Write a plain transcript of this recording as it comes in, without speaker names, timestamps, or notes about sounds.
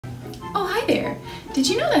Oh, hi there! Did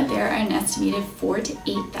you know that there are an estimated 4,000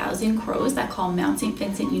 to 8,000 crows that call Mount Saint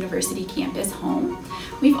Vincent University campus home?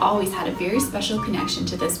 We've always had a very special connection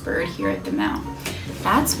to this bird here at the Mount.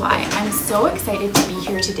 That's why I'm so excited to be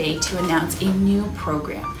here today to announce a new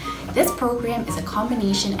program. This program is a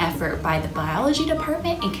combination effort by the Biology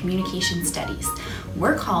Department and Communication Studies.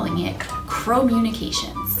 We're calling it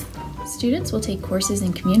Crow-munications. Students will take courses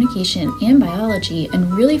in communication and biology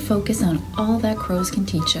and really focus on all that crows can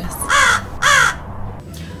teach us.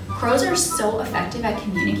 Crows are so effective at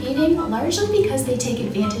communicating, largely because they take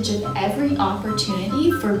advantage of every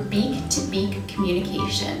opportunity for beak-to-beak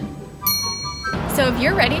communication. So if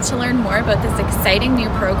you're ready to learn more about this exciting new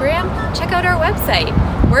program, check out our website.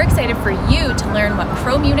 We're excited for you to learn what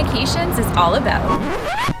Crow-munications is all about.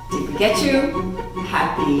 Did we get you?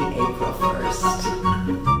 Happy April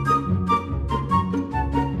 1st.